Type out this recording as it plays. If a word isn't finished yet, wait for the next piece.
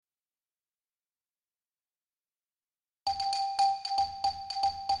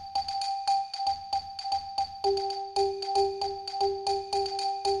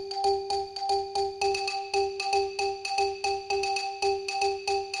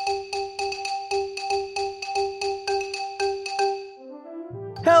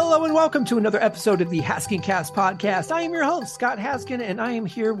Hello and welcome to another episode of the Haskincast podcast. I am your host, Scott Haskin, and I am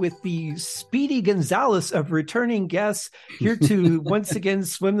here with the Speedy Gonzalez of returning guests, here to once again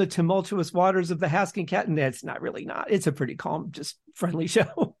swim the tumultuous waters of the Haskincat. And it's it's a pretty calm, just friendly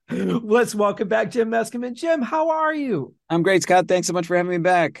show. Let's welcome back Jim Meskimen. Jim, how are you? I'm great, Scott. Thanks so much for having me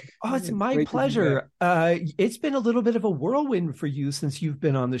back. Oh, it's my Great pleasure. It's been a little bit of a whirlwind for you since you've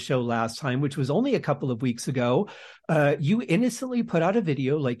been on the show last time, which was only a couple of weeks ago. You innocently put out a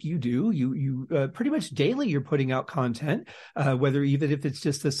video like you do. You pretty much daily you're putting out content, whether even if it's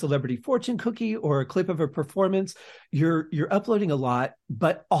just a celebrity fortune cookie or a clip of a performance, you're uploading a lot.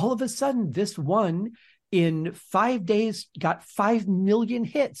 But all of a sudden, this one in 5 days got 5 million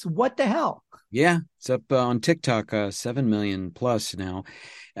hits. What the hell? Yeah, it's up on TikTok, 7 million plus now.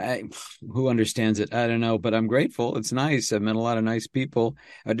 Who understands it? I don't know, but I'm grateful. It's nice. I've met a lot of nice people.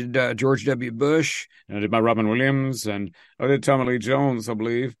 I did George W. Bush, and I did my Robin Williams, and I did Tommy Lee Jones, I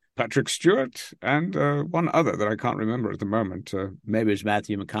believe, Patrick Stewart, and one other that I can't remember at the moment. Maybe it's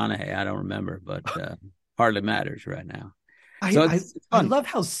Matthew McConaughey. I don't remember, but hardly matters right now. So I love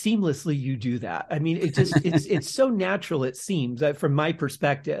how seamlessly you do that. I mean, it's so natural. It seems from my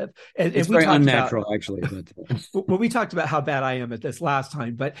perspective, and it's very unnatural, actually. But well, we talked about how bad I am at this last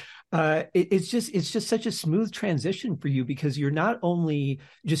time, but it's just such a smooth transition for you because you're not only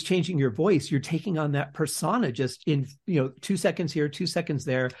just changing your voice, you're taking on that persona just in 2 seconds here, 2 seconds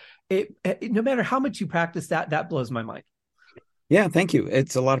there. No matter how much you practice that blows my mind. Yeah, thank you.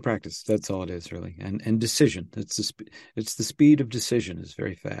 It's a lot of practice. That's all it is, really. And decision. It's the speed of decision is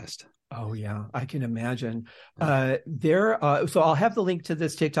very fast. Oh, yeah, I can imagine. So I'll have the link to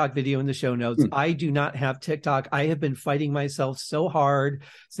this TikTok video in the show notes. I do not have TikTok. I have been fighting myself so hard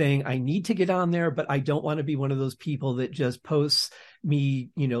saying I need to get on there, but I don't want to be one of those people that just posts me,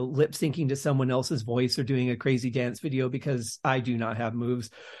 lip syncing to someone else's voice or doing a crazy dance video because I do not have moves.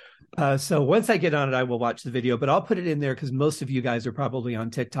 So once I get on it, I will watch the video, but I'll put it in there because most of you guys are probably on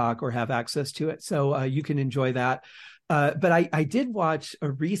TikTok or have access to it. So you can enjoy that. But I did watch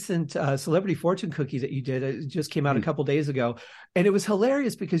a recent celebrity fortune cookie that you did. It just came out a couple days ago. And it was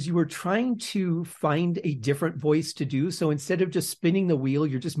hilarious because you were trying to find a different voice to do. So instead of just spinning the wheel,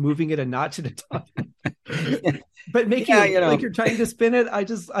 you're just moving it a notch at a time. But making it like you're trying to spin it.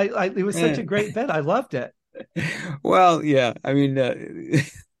 It was such a great bet. I loved it. Well, yeah. I mean,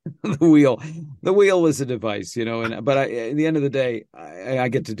 the wheel was a device, but at the end of the day, I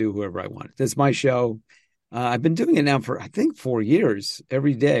get to do whoever I want. It's my show. I've been doing it now for, I think, 4 years,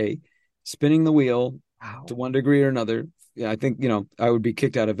 every day, spinning the wheel to one degree or another. Yeah, I think, I would be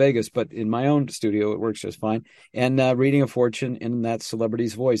kicked out of Vegas, but in my own studio, it works just fine. And reading a fortune in that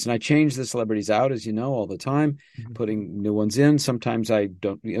celebrity's voice. And I change the celebrities out, as you know, all the time, putting new ones in. Sometimes I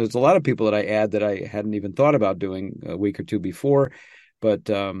don't. There's a lot of people that I add that I hadn't even thought about doing a week or two before.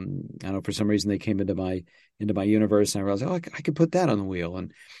 But I don't know, for some reason they came into my universe, and I realized, I could put that on the wheel,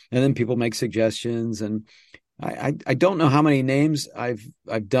 and then people make suggestions, and I don't know how many names I've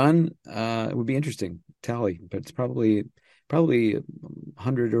done. It would be interesting tally, but it's probably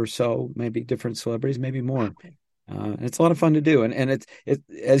 100 or so, maybe different celebrities, maybe more. It's a lot of fun to do, and it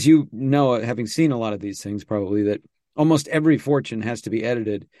as you know, having seen a lot of these things, probably that almost every fortune has to be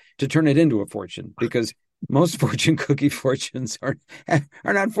edited to turn it into a fortune because most fortune cookie fortunes are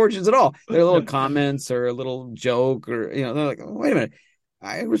not fortunes at all. They're little comments or a little joke, or they're like, wait a minute,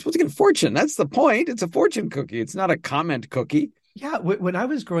 we're supposed to get a fortune. That's the point. It's a fortune cookie. It's not a comment cookie. Yeah, when I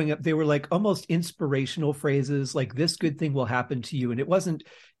was growing up, they were like almost inspirational phrases, like "this good thing will happen to you," and it wasn't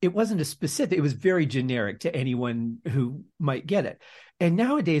a specific. It was very generic to anyone who might get it. And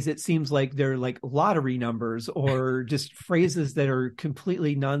nowadays, it seems like they're like lottery numbers or just phrases that are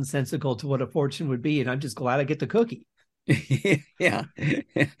completely nonsensical to what a fortune would be. And I'm just glad I get the cookie. Yeah,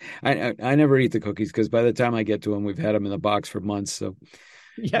 I never eat the cookies because by the time I get to them, we've had them in the box for months. So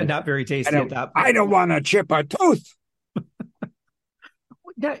yeah, not very tasty at that point. I don't want to chip a tooth.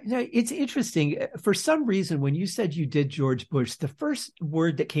 Now, it's interesting. For some reason, when you said you did George Bush, the first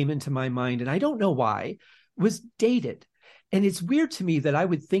word that came into my mind, and I don't know why, was dated. And it's weird to me that I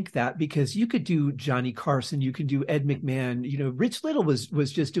would think that because you could do Johnny Carson, you could do Ed McMahon. Rich Little was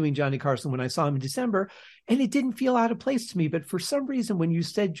just doing Johnny Carson when I saw him in December, and it didn't feel out of place to me. But for some reason, when you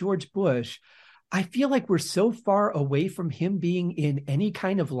said George Bush, I feel like we're so far away from him being in any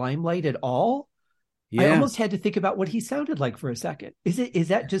kind of limelight at all. Yeah. I almost had to think about what he sounded like for a second. Is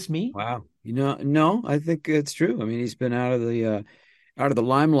that just me? Wow. No, I think it's true. I mean, he's been out of the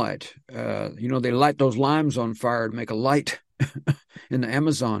limelight. They light those limes on fire to make a light in the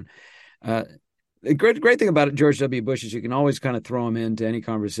Amazon. The great thing about George W. Bush is you can always kind of throw him into any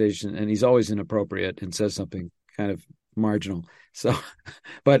conversation, and he's always inappropriate and says something kind of marginal. So,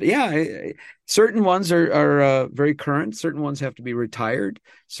 but yeah, certain ones are very current. Certain ones have to be retired.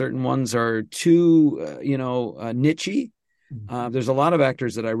 Certain ones are too, nichey. There's a lot of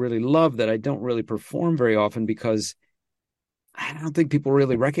actors that I really love that I don't really perform very often because I don't think people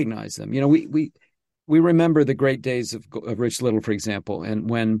really recognize them. We remember the great days of Rich Little, for example, and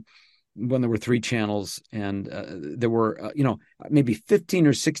when there were three channels and there were maybe 15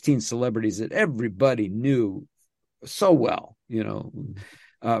 or 16 celebrities that everybody knew so well,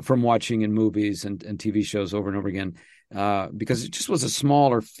 from watching in movies and TV shows over and over again, because it just was a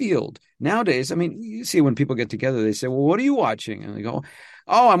smaller field. Nowadays, I mean, you see when people get together, they say, well, what are you watching? And they go,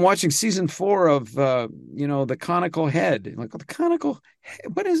 oh, I'm watching season 4 of, The Conical Head. I'm like, well, The Conical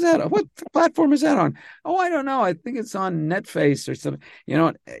Head? What is that? What platform is that on? Oh, I don't know. I think it's on Netface or something.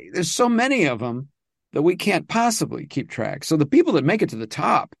 There's so many of them that we can't possibly keep track. So the people that make it to the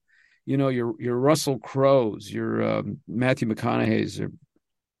top, your Russell Crowes, your Matthew McConaughey's,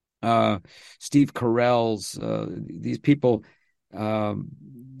 or Steve Carell's, these people.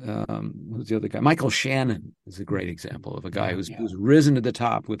 Who's the other guy? Michael Shannon is a great example of a guy who's risen to the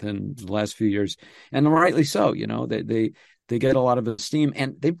top within the last few years, and rightly so. They get a lot of esteem,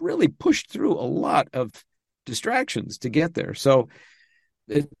 and they've really pushed through a lot of distractions to get there. So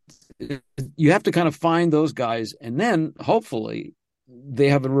you have to kind of find those guys, and then hopefully they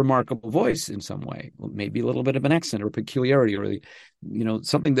have a remarkable voice in some way, maybe a little bit of an accent or peculiarity, or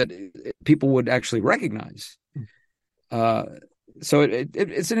something that people would actually recognize. So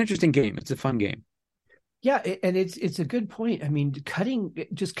it's an interesting game. It's a fun game. Yeah, and it's a good point. I mean, cutting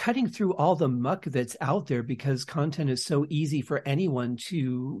through all the muck that's out there, because content is so easy for anyone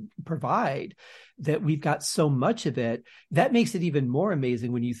to provide, that we've got so much of it. That makes it even more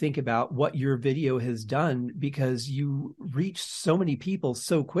amazing when you think about what your video has done, because you reach so many people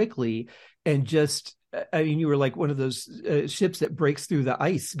so quickly. And just, I mean, you were like one of those ships that breaks through the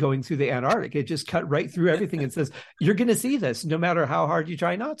ice going through the Antarctic. It just cut right through everything and says, you're going to see this no matter how hard you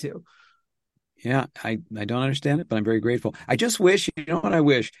try not to. Yeah, I don't understand it, but I'm very grateful. I just wish, what I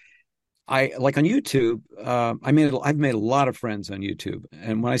wish? I like on YouTube, I've made a lot of friends on YouTube.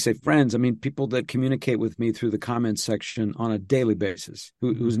 And when I say friends, I mean people that communicate with me through the comments section on a daily basis,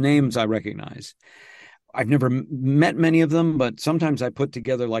 whose names I recognize. I've never met many of them, but sometimes I put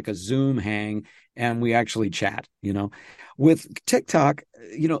together like a Zoom hang and we actually chat, With TikTok,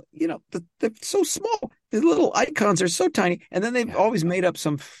 they're so small. The little icons are so tiny. And then they've always made up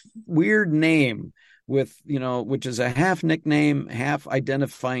some weird name with, which is a half nickname, half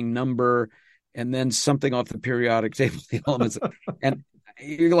identifying number, and then something off the periodic table of the elements. And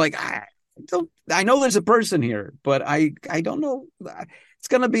you're like, I know there's a person here, but I don't know. It's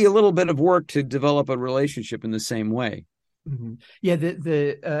going to be a little bit of work to develop a relationship in the same way. Mm-hmm. Yeah,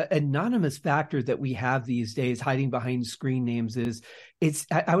 the anonymous factor that we have these days, hiding behind screen names,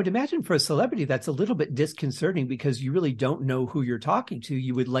 I would imagine for a celebrity that's a little bit disconcerting, because you really don't know who you're talking to.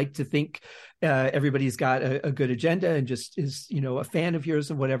 You would like to think everybody's got a good agenda and just is a fan of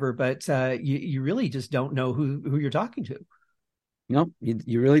yours or whatever, but you really just don't know who you're talking to. No,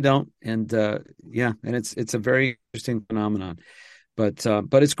 you really don't, and and it's a very interesting phenomenon. But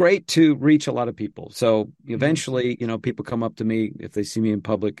it's great to reach a lot of people. So eventually, people come up to me if they see me in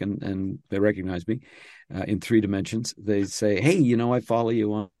public and they recognize me in 3 dimensions. They say, "Hey, I follow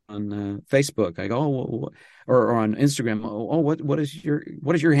you on Facebook." I go, "Oh," or on Instagram. "Oh, what is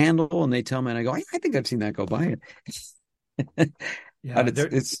your handle?" And they tell me, and I go, "I think I've seen that go by." Yeah, but they're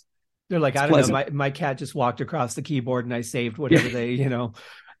like, it's I don't pleasant. know, my cat just walked across the keyboard and I saved whatever they,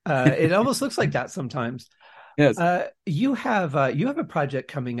 it almost looks like that sometimes. Yes. You have a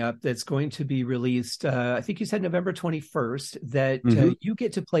project coming up that's going to be released. I think you said November 21st, that Mm-hmm. you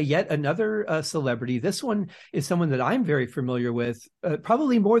get to play yet another celebrity. This one is someone that I'm very familiar with,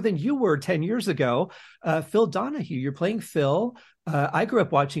 probably more than you were 10 years ago. Phil Donahue. You're playing Phil. I grew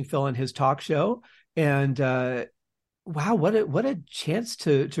up watching Phil on his talk show, and wow, what a chance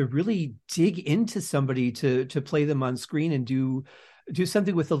to really dig into somebody, to play them on screen and do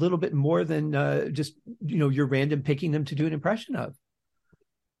something with a little bit more than just your random picking them to do an impression of.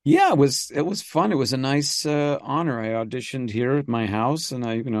 Yeah, it was fun. It was a nice honor. I auditioned here at my house, and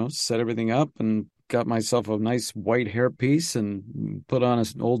I set everything up and got myself a nice white hairpiece and put on an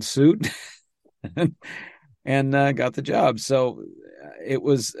old suit and got the job. So it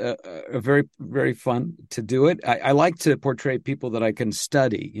was a very, very fun to do it. I like to portray people that I can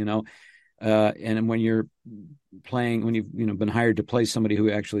study, and when you're playing, when you've been hired to play somebody who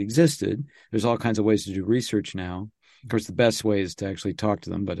actually existed, there's all kinds of ways to do research now. Of course, the best way is to actually talk to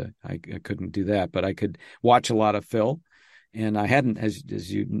them, but I couldn't do that. But I could watch a lot of Phil And I hadn't,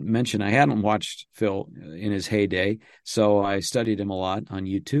 as you mentioned, I hadn't watched Phil in his heyday, so I studied him a lot on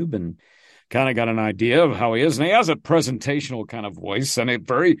YouTube and kind of got an idea of how he is. And he has a presentational kind of voice and a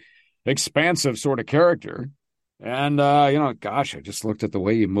very expansive sort of character. And gosh, I just looked at the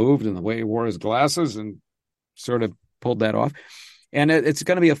way he moved and the way he wore his glasses and sort of pulled that off. And it's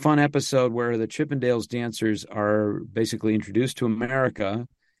going to be a fun episode where the Chippendales dancers are basically introduced to America.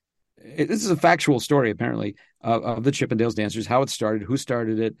 This is a factual story, apparently, of the Chippendales dancers, how it started, who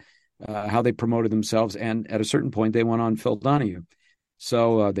started it, how they promoted themselves. And at a certain point, they went on Phil Donahue.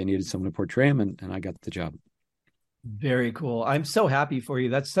 So they needed someone to portray him, and I got the job. Very cool. I'm so happy for you.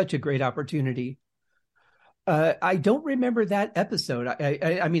 That's such a great opportunity. I don't remember that episode.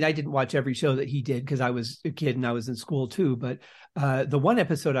 I mean, I didn't watch every show that he did because I was a kid and I was in school too. But the one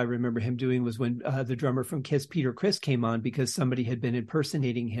episode I remember him doing was when the drummer from Kiss, Peter Criss, came on because somebody had been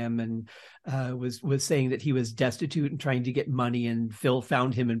impersonating him and was saying that he was destitute and trying to get money. And Phil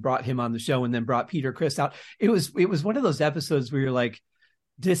found him and brought him on the show and then brought Peter Criss out. It was one of those episodes where you're like,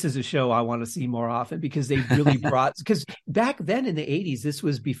 this is a show I want to see more often because they really brought, because back then in the 80s, this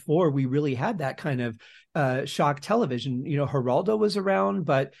was before we really had that kind of shock television. Geraldo was around,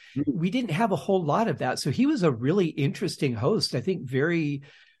 but we didn't have a whole lot of that. So he was a really interesting host. I think very,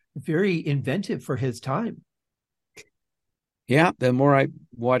 very inventive for his time. Yeah. The more I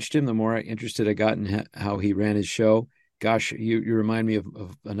watched him, the more interested I got in how he ran his show. Gosh, you remind me of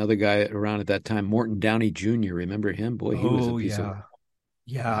another guy around at that time, Morton Downey Jr. Remember him? Boy, he was a piece of...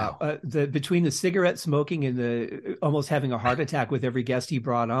 Yeah, wow. Between the cigarette smoking and the almost having a heart attack with every guest he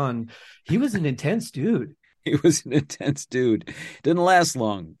brought on, he was an intense dude. He was an intense dude. Didn't last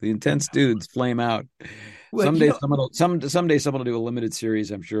long. The intense dudes flame out. Well, someday someone will do a limited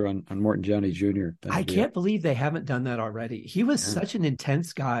series, I'm sure, on Morton Downey Jr. I can't believe they haven't done that already. He was such an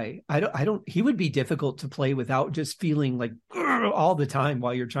intense guy. He would be difficult to play without just feeling like all the time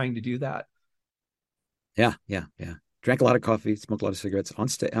while you're trying to do that. Yeah. Drank a lot of coffee, smoked a lot of cigarettes on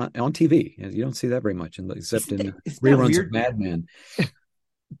TV. You don't see that very much, except in reruns of Mad Men.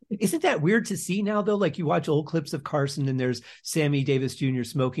 Isn't that weird to see now, though? Like you watch old clips of Carson and there's Sammy Davis Jr.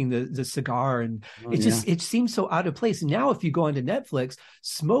 smoking the cigar, and it seems so out of place. Now, if you go onto Netflix,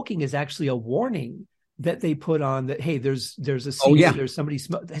 smoking is actually a warning that they put on that, hey, there's a scene where there's somebody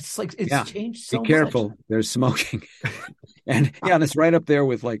smoking. It's like changed so much. Be careful, there's smoking. and it's right up there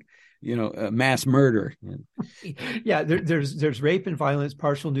with like, mass murder. Yeah, there's rape and violence,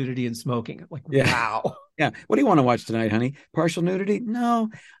 partial nudity, and smoking. Like, wow. Yeah. What do you want to watch tonight, honey? Partial nudity? No,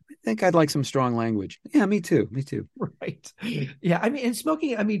 I think I'd like some strong language. Yeah, me too. Right. Yeah. I mean, and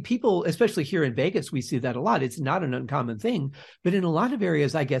smoking, people, especially here in Vegas, we see that a lot. It's not an uncommon thing, but in a lot of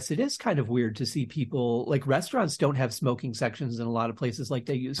areas, I guess it is kind of weird to see people, like restaurants don't have smoking sections in a lot of places like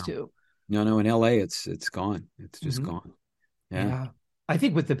they used to. No, in LA, it's gone. It's just gone. Yeah. I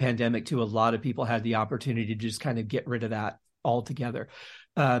think with the pandemic too, a lot of people had the opportunity to just kind of get rid of that altogether.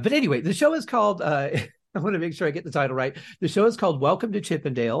 But anyway, the show is called, I want to make sure I get the title right. The show is called Welcome to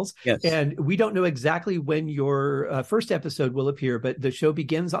Chippendales. Yes. And we don't know exactly when your first episode will appear, but the show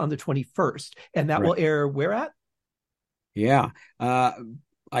begins on the 21st and that will air where at? Yeah.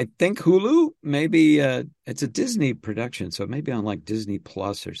 I think Hulu, maybe it's a Disney production. So maybe on like Disney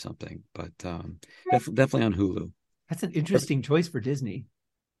Plus or something, but definitely on Hulu. That's an interesting choice for Disney.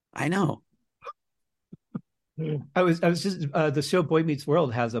 I know. I was just the show Boy Meets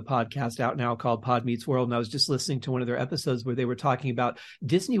World has a podcast out now called Pod Meets World, and I was just listening to one of their episodes where they were talking about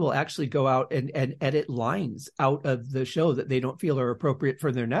Disney will actually go out and edit lines out of the show that they don't feel are appropriate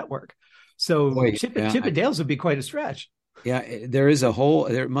for their network. So Chippendales would be quite a stretch. Yeah, there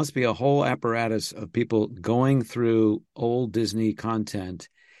must be a whole apparatus of people going through old Disney content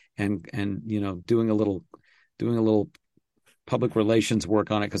and doing a little public relations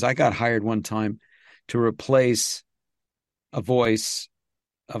work on it, because I got hired one time to replace a voice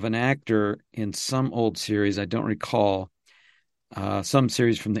of an actor in some old series. I don't recall, some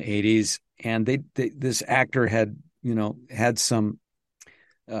series from the 80s. And this actor had some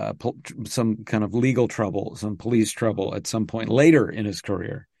kind of legal trouble, some police trouble at some point later in his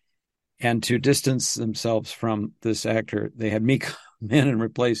career. And to distance themselves from this actor, they had me come in and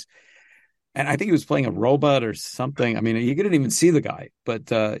replace. And I think he was playing a robot or something. I mean, you couldn't even see the guy, but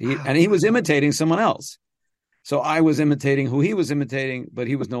he was imitating someone else. So I was imitating who he was imitating, but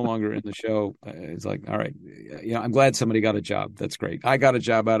he was no longer in the show. It's like, all right, I'm glad somebody got a job. That's great. I got a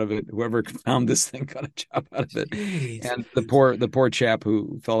job out of it. Whoever found this thing got a job out of it. Jeez. And the poor chap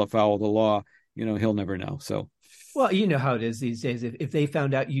who fell afoul of the law, he'll never know. So Well, you know how it is these days. If they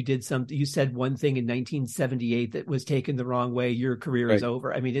found out you did something, you said one thing in 1978 that was taken the wrong way, your career is Right.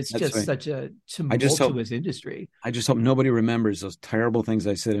 over. I mean, it's That's just right. such a I just hope tumultuous industry. I just hope nobody remembers those terrible things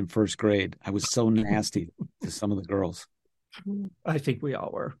I said in first grade. I was so nasty to some of the girls. I think we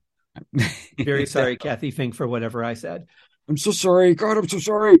all were. Very sorry, Kathy Fink, for whatever I said. I'm so sorry. God, I'm so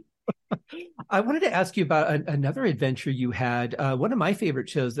sorry. I wanted to ask you about another adventure you had. One of my favorite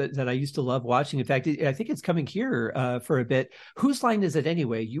shows that I used to love watching. In fact, I think it's coming here for a bit. Whose Line Is It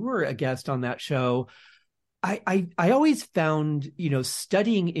Anyway? You were a guest on that show. I always found,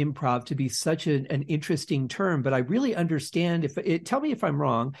 studying improv to be such an interesting term, but I really understand tell me if I'm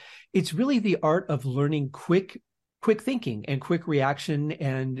wrong. It's really the art of learning quick thinking and quick reaction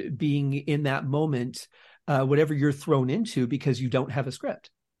and being in that moment, whatever you're thrown into, because you don't have a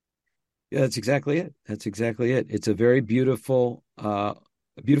script. Yeah, that's exactly it. That's exactly it. It's a very beautiful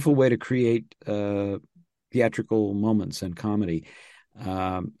way to create theatrical moments and comedy.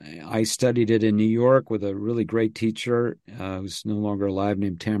 I studied it in New York with a really great teacher who's no longer alive,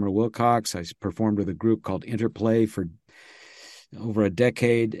 named Tamara Wilcox. I performed with a group called Interplay for over a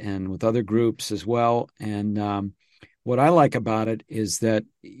decade, and with other groups as well. And what I like about it is that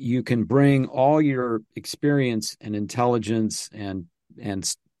you can bring all your experience and intelligence and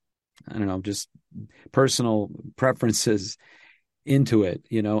I don't know, just personal preferences into it,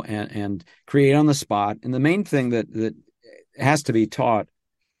 and create on the spot. And the main thing that has to be taught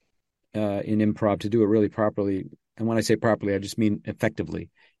in improv to do it really properly, and when I say properly, I just mean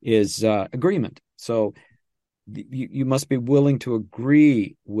effectively, is agreement. So you must be willing to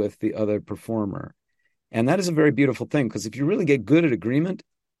agree with the other performer. And that is a very beautiful thing, because if you really get good at agreement,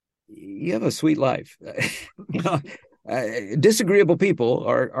 you have a sweet life. Disagreeable people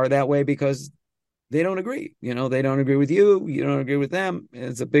are that way because they don't agree. They don't agree with you. You don't agree with them.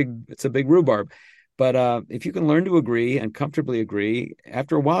 It's a big rhubarb. But if you can learn to agree and comfortably agree,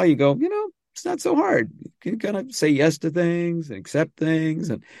 after a while you go, it's not so hard. You can kind of say yes to things and accept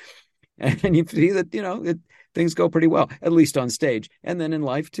things, and you see that things go pretty well, at least on stage, and then in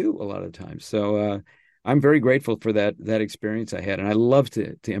life too, a lot of times. So I'm very grateful for that experience I had, and I love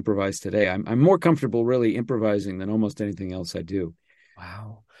to improvise today. I'm more comfortable really improvising than almost anything else I do.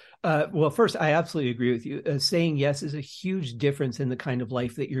 Wow. Well, first, I absolutely agree with you. Saying yes is a huge difference in the kind of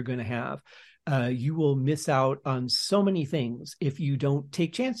life that you're going to have. You will miss out on so many things if you don't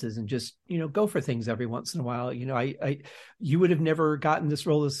take chances and just, go for things every once in a while. You would have never gotten this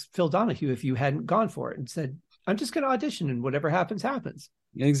role as Phil Donahue if you hadn't gone for it and said, I'm just going to audition and whatever happens, happens.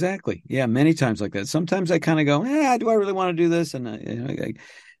 Exactly. Yeah, many times like that. Sometimes I kind of go, do I really want to do this? And I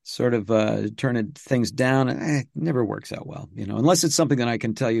sort of turn things down. It never works out well, unless it's something that I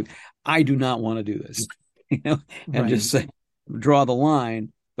can tell you, I do not want to do this, and Right. just draw the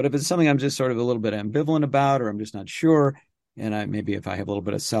line. But if it's something I'm just sort of a little bit ambivalent about, or I'm just not sure, and maybe if I have a little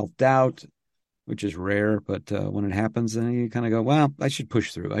bit of self-doubt, which is rare, but when it happens, then you kind of go, well, I should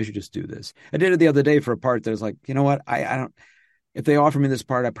push through. I should just do this. I did it the other day for a part that was like, you know what? I don't, if they offer me this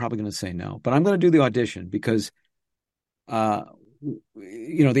part, I'm probably going to say no, but I'm going to do the audition because,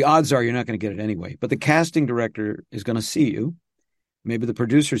 the odds are you're not going to get it anyway, but the casting director is going to see you. Maybe the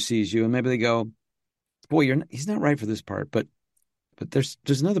producer sees you, and maybe they go, boy, he's not right for this part, but there's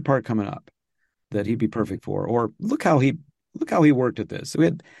another part coming up that he'd be perfect for. Or look how he worked at this.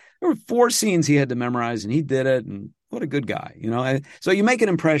 There were 4 scenes he had to memorize, and he did it. And what a good guy, So you make an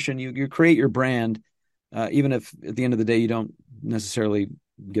impression, you create your brand, even if at the end of the day you don't necessarily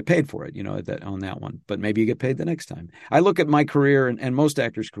get paid for it, on that one. But maybe you get paid the next time. I look at my career and most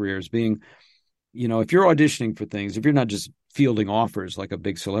actors' careers being, if you're auditioning for things, if you're not just fielding offers like a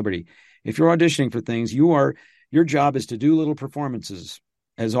big celebrity, if you're auditioning for things, your job is to do little performances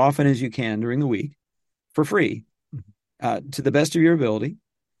as often as you can during the week for free, to the best of your ability.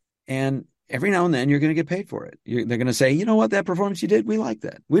 And every now and then you're going to get paid for it. They're going to say, you know what, that performance you did, we like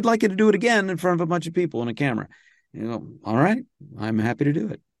that. We'd like you to do it again in front of a bunch of people on a camera. All right, I'm happy to do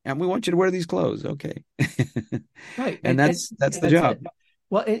it. And we want you to wear these clothes. Okay. Right. And that's the job. It.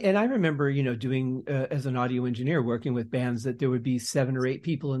 Well, and I remember, doing as an audio engineer, working with bands, that there would be 7 or 8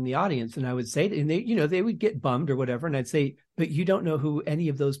 people in the audience. And I would say, and they would get bummed or whatever. And I'd say, but you don't know who any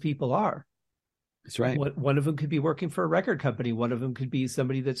of those people are. That's right. One of them could be working for a record company. One of them could be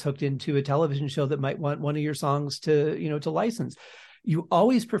somebody that's hooked into a television show that might want one of your songs to license. You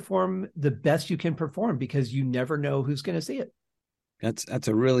always perform the best you can perform because you never know who's going to see it. That's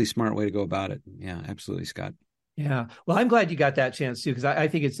a really smart way to go about it. Yeah, absolutely, Scott. Yeah. Well, I'm glad you got that chance too, because I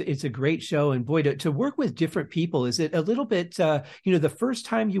think it's a great show. And boy, to work with different people, is it a little bit, the first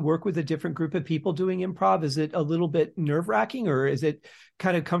time you work with a different group of people doing improv, is it a little bit nerve-wracking, or is it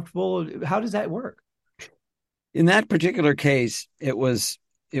kind of comfortable? How does that work? In that particular case, it was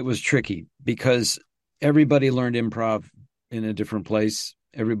tricky because everybody learned improv in a different place.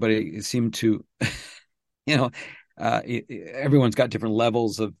 Everybody seemed to, you know, everyone's got different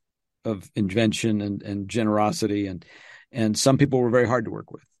levels of invention and generosity, and some people were very hard to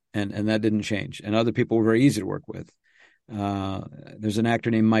work with, and that didn't change. And other people were very easy to work with. There's an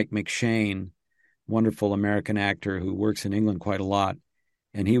actor named Mike McShane, wonderful American actor who works in England quite a lot,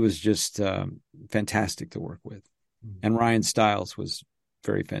 and he was just fantastic to work with. And Ryan Stiles was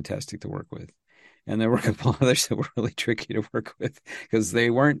very fantastic to work with. And there were a couple others that were really tricky to work with because they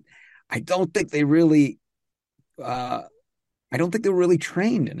weren't. I don't think they really. I don't think they were really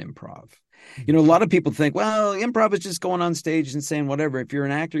trained in improv. You know, a lot of people think, well, improv is just going on stage and saying whatever. If you're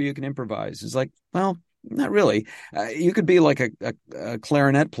an actor, you can improvise. It's like, well, not really. You could be like a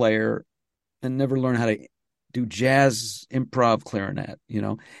clarinet player and never learn how to do jazz improv clarinet, you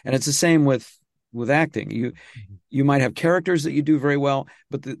know. And it's the same with acting. You might have characters that you do very well,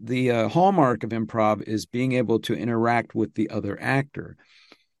 but the hallmark of improv is being able to interact with the other actor.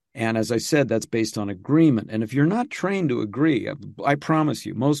 And as I said, that's based on agreement. And if you're not trained to agree, I promise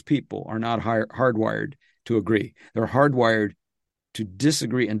you, most people are not hardwired to agree. They're hardwired to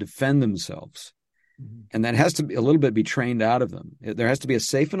disagree and defend themselves. Mm-hmm. And that has to be a little bit be trained out of them. There has to be a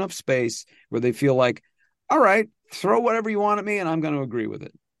safe enough space where they feel like, all right, throw whatever you want at me and I'm going to agree with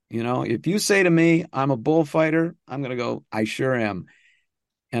it. You know, if you say to me, I'm a bullfighter, I'm going to go, I sure am.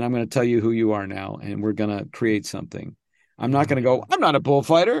 And I'm going to tell you who you are now. And we're going to create something. I'm not going to go, I'm not a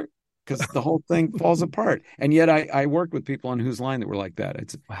bullfighter, because the whole thing falls apart. And yet I worked with people on Whose Line that were like that.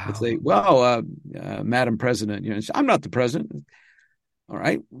 It's a, well, Madam President, you know, I'm not the president. All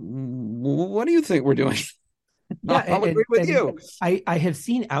right. What do you think we're doing? Yeah, I'll agree with you. I have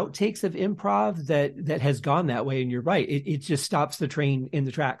seen outtakes of improv that has gone that way, and you're right. It just stops the train in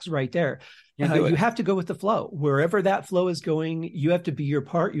the tracks right there. You have to go with the flow. Wherever that flow is going, you have to be your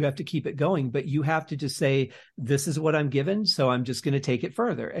part. You have to keep it going, but you have to just say, this is what I'm given, so I'm just going to take it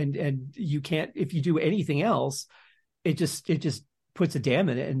further. And you can't, if you do anything else, it just puts a dam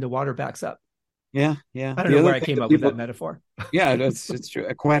in it and the water backs up. Yeah, yeah. I don't know where I came up with that metaphor. Yeah, it's true.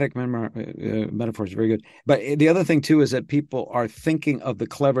 Aquatic metaphor is very good. But the other thing too is that people are thinking of the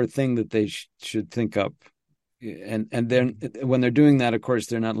clever thing that they should think up, and then when they're doing that, of course,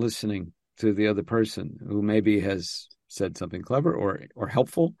 they're not listening to the other person who maybe has said something clever or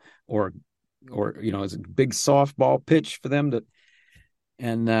helpful or you know, it's a big softball pitch for them to.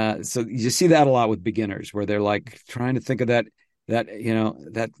 And so you see that a lot with beginners where they're like trying to think of that you know,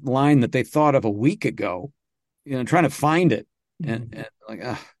 that line that they thought of a week ago, you know, trying to find it and like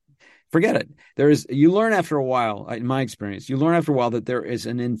forget it. You learn after a while, in my experience, you learn after a while that there is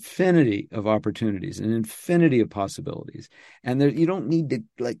an infinity of opportunities, an infinity of possibilities, and you don't need to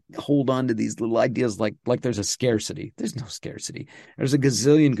like hold on to these little ideas like there's a scarcity. There's no scarcity. There's a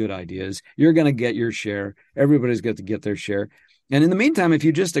gazillion good ideas. You're going to get your share. Everybody's got to get their share. And in the meantime, if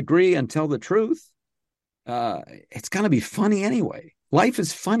you just agree and tell the truth, it's going to be funny anyway. Life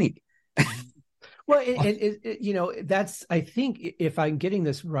is funny. Well, you know, that's, I think if I'm getting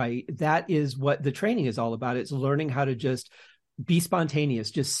this right, that is what the training is all about. It's learning how to just be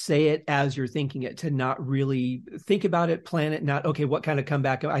spontaneous, just say it as you're thinking it, to not really think about it, plan it, not, okay, what kind of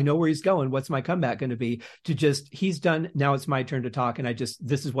comeback? I know where he's going. What's my comeback going to be? To just, he's done. Now it's my turn to talk. And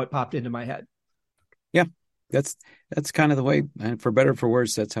this is what popped into my head. Yeah, that's kind of the way, and for better or for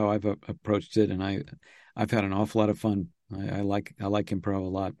worse, that's how I've approached it. And I've had an awful lot of fun. I like improv a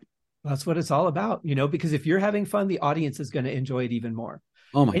lot. That's what it's all about, you know, because if you're having fun, the audience is going to enjoy it even more.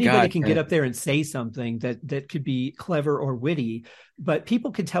 Oh my God. Anybody can get up there and say something that could be clever or witty, but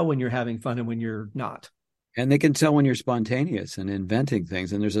people can tell when you're having fun and when you're not. And they can tell when you're spontaneous and inventing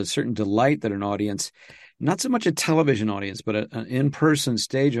things. And there's a certain delight that an audience, not so much a television audience, but an in-person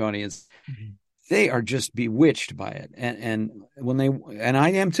stage audience, they are just bewitched by it. And I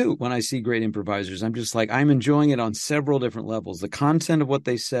am too, when I see great improvisers, I'm just like, I'm enjoying it on several different levels. The content of what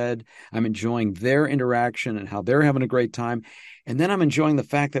they said, I'm enjoying their interaction and how they're having a great time. And then I'm enjoying the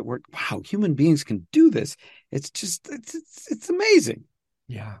fact that wow, human beings can do this. It's just, it's amazing.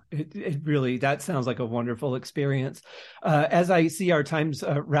 Yeah, it really, that sounds like a wonderful experience. As I see our time's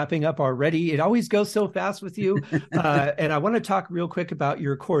wrapping up already, it always goes so fast with you. And I want to talk real quick about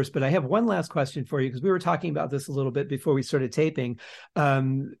your course, but I have one last question for you, because we were talking about this a little bit before we started taping.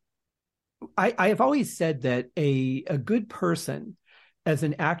 I have always said that a good person as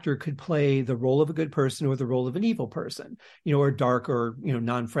an actor could play the role of a good person or the role of an evil person, you know, or dark or, you know,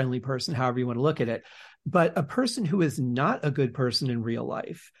 non-friendly person, however you want to look at it. But a person who is not a good person in real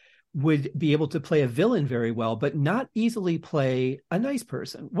life would be able to play a villain very well, but not easily play a nice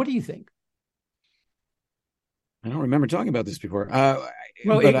person. What do you think? I don't remember talking about this before.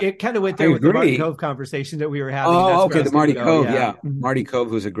 Well, But it kind of went I there with the Martin agree. Cove conversation that we were having, and Oh, that's where I okay. The was going to Marty go. Cove. Yeah. Yeah. Mhm. Marty Cove,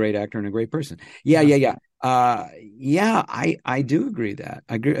 who's a great actor and a great person. Yeah. Yeah. Yeah. Yeah. Yeah, I do agree that.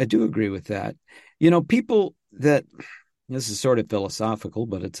 I do agree with that. People that, this is sort of philosophical,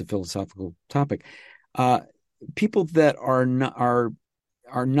 but it's a philosophical topic. Uh, People that are not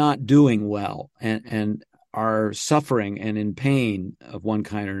doing well and are suffering and in pain of one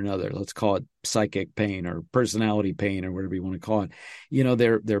kind or another. Let's call it psychic pain or personality pain or whatever you want to call it.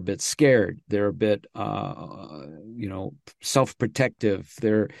 They're a bit scared. They're a bit self-protective.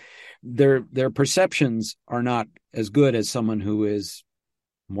 Their perceptions are not as good as someone who is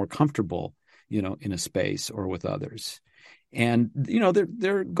more comfortable, in a space or with others. And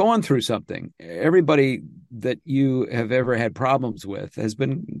they're going through something. Everybody that you have ever had problems with has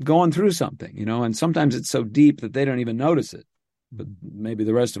been going through something, and sometimes it's so deep that they don't even notice it, but maybe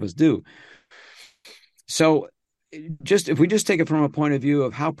the rest of us do. So just if we just take it from a point of view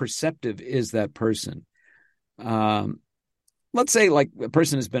of how perceptive is that person, um, let's say like a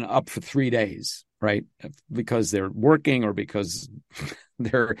person has been up for 3 days, right? Because they're working or because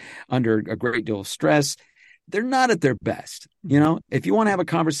they're under a great deal of stress. They're not at their best. If you want to have a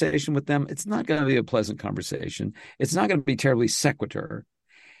conversation with them, it's not going to be a pleasant conversation. It's not going to be terribly sequitur.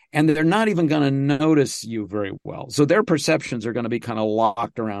 And they're not even going to notice you very well. So their perceptions are going to be kind of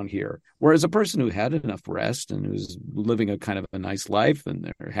locked around here. Whereas a person who had enough rest and who's living a kind of a nice life and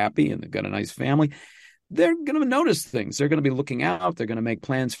they're happy and they've got a nice family, they're going to notice things. They're going to be looking out. They're going to make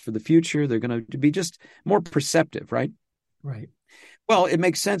plans for the future. They're going to be just more perceptive, right? Right. Well, it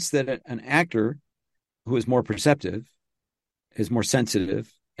makes sense that an actor who is more perceptive, is more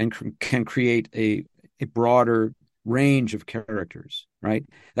sensitive, and can create a broader range of characters, right?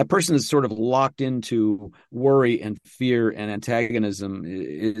 That person is sort of locked into worry and fear and antagonism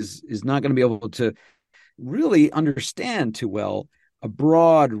is not going to be able to really understand too well a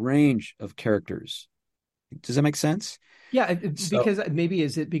broad range of characters. Does that make sense? Yeah. So Because maybe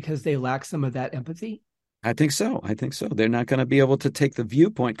is it because they lack some of that empathy? I think so. I think so. They're not going to be able to take the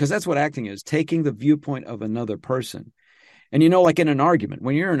viewpoint, because that's what acting is, taking the viewpoint of another person. And like in an argument,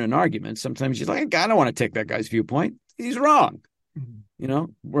 when you're in an argument, sometimes you're like, I don't want to take that guy's viewpoint. He's wrong.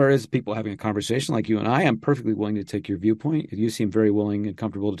 Whereas people having a conversation like you and I, I'm perfectly willing to take your viewpoint. You seem very willing and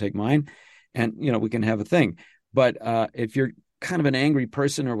comfortable to take mine. And, we can have a thing. But if you're kind of an angry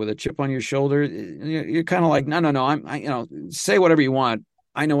person or with a chip on your shoulder, you're kind of like, no, say whatever you want.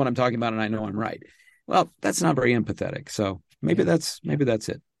 I know what I'm talking about and I know I'm right. Well, that's not very empathetic. So maybe that's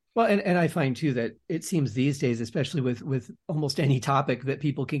it. Well, and I find too that it seems these days, especially with almost any topic that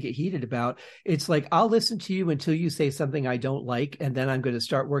people can get heated about, it's like, I'll listen to you until you say something I don't like, and then I'm going to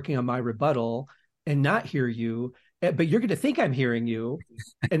start working on my rebuttal and not hear you. But you're going to think I'm hearing you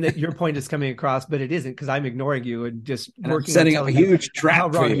and that your point is coming across, but it isn't, because I'm ignoring you and just working on setting up a huge trap how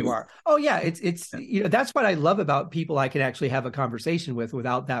wrong for you are. Oh yeah, it's that's what I love about people I can actually have a conversation with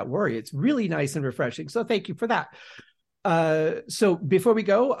without that worry. It's really nice and refreshing. So thank you for that. So before we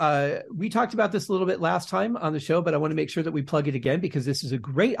go, we talked about this a little bit last time on the show, but I want to make sure that we plug it again because this is a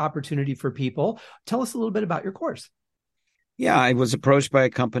great opportunity for people. Tell us a little bit about your course. Yeah, I was approached by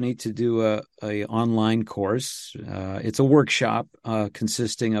a company to do a online course. It's a workshop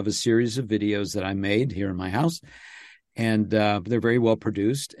consisting of a series of videos that I made here in my house, and they're very well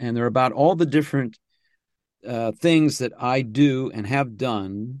produced, and they're about all the different things that I do and have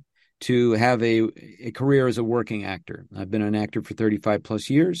done to have a career as a working actor. I've been an actor for 35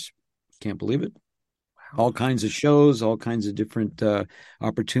 plus years. Can't believe it. Wow. All kinds of shows, all kinds of different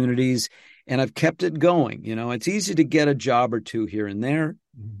opportunities. And I've kept it going. It's easy to get a job or two here and there,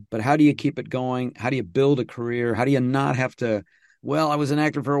 but how do you keep it going? How do you build a career? How do you not have to, I was an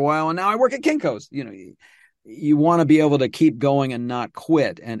actor for a while and now I work at Kinko's. You want to be able to keep going and not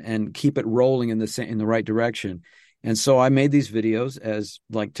quit and keep it rolling in the right direction. And so I made these videos as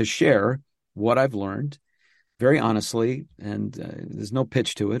like to share what I've learned very honestly. And there's no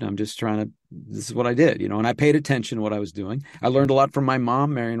pitch to it. I'm just this is what I did, and I paid attention to what I was doing. I learned a lot from my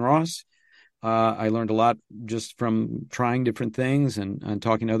mom, Marion Ross. I learned a lot just from trying different things and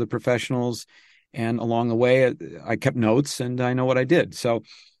talking to other professionals. And along the way, I kept notes and I know what I did. So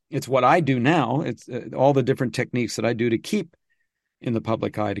it's what I do now. It's all the different techniques that I do to keep in the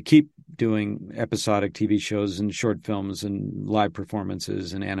public eye, to keep doing episodic TV shows and short films and live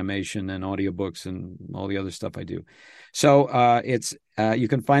performances and animation and audiobooks and all the other stuff I do. So it's you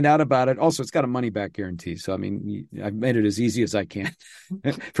can find out about it. Also, it's got a money back guarantee. So, I mean, I've made it as easy as I can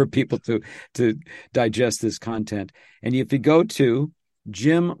for people to digest this content. And if you go to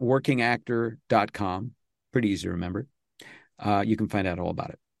jimworkingactor.com, pretty easy to remember, you can find out all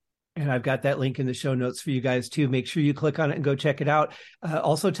about it. And I've got that link in the show notes for you guys too. Make sure you click on it and go check it out.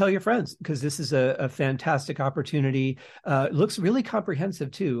 Also tell your friends, because this is a fantastic opportunity. It looks really comprehensive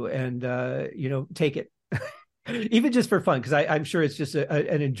too. And, take it. Even just for fun, because I'm sure it's just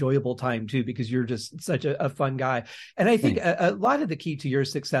an enjoyable time too, because you're just such a fun guy. And I think a lot of the key to your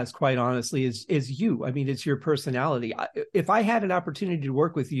success, quite honestly, is you. I mean, it's your personality. If I had an opportunity to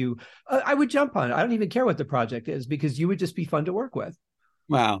work with you, I would jump on it. I don't even care what the project is, because you would just be fun to work with.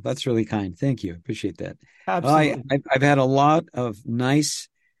 Wow, that's really kind. Thank you. Appreciate that. Absolutely. I've had a lot of nice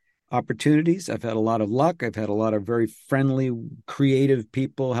opportunities. I've had a lot of luck. I've had a lot of very friendly, creative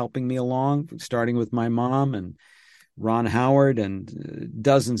people helping me along, starting with my mom and Ron Howard and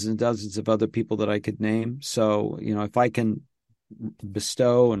dozens of other people that I could name. So, if I can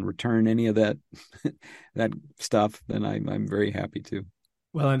bestow and return any of that that stuff, then I'm very happy to.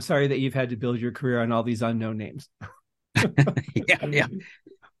 Well, I'm sorry that you've had to build your career on all these unknown names. Yeah.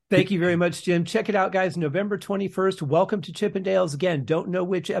 Thank you very much, Jim. Check it out, guys. November 21st. Welcome to Chippendales. Again, don't know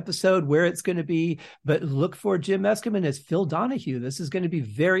which episode, where it's going to be, but look for Jim Meskimen as Phil Donahue. This is going to be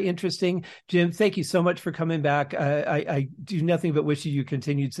very interesting. Jim, thank you so much for coming back. I do nothing but wish you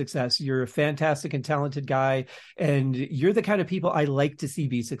continued success. You're a fantastic and talented guy, and you're the kind of people I like to see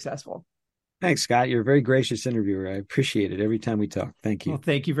be successful. Thanks, Scott. You're a very gracious interviewer. I appreciate it every time we talk. Thank you. Well,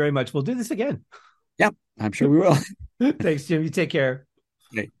 thank you very much. We'll do this again. Yep, I'm sure we will. Thanks, Jim. You take care.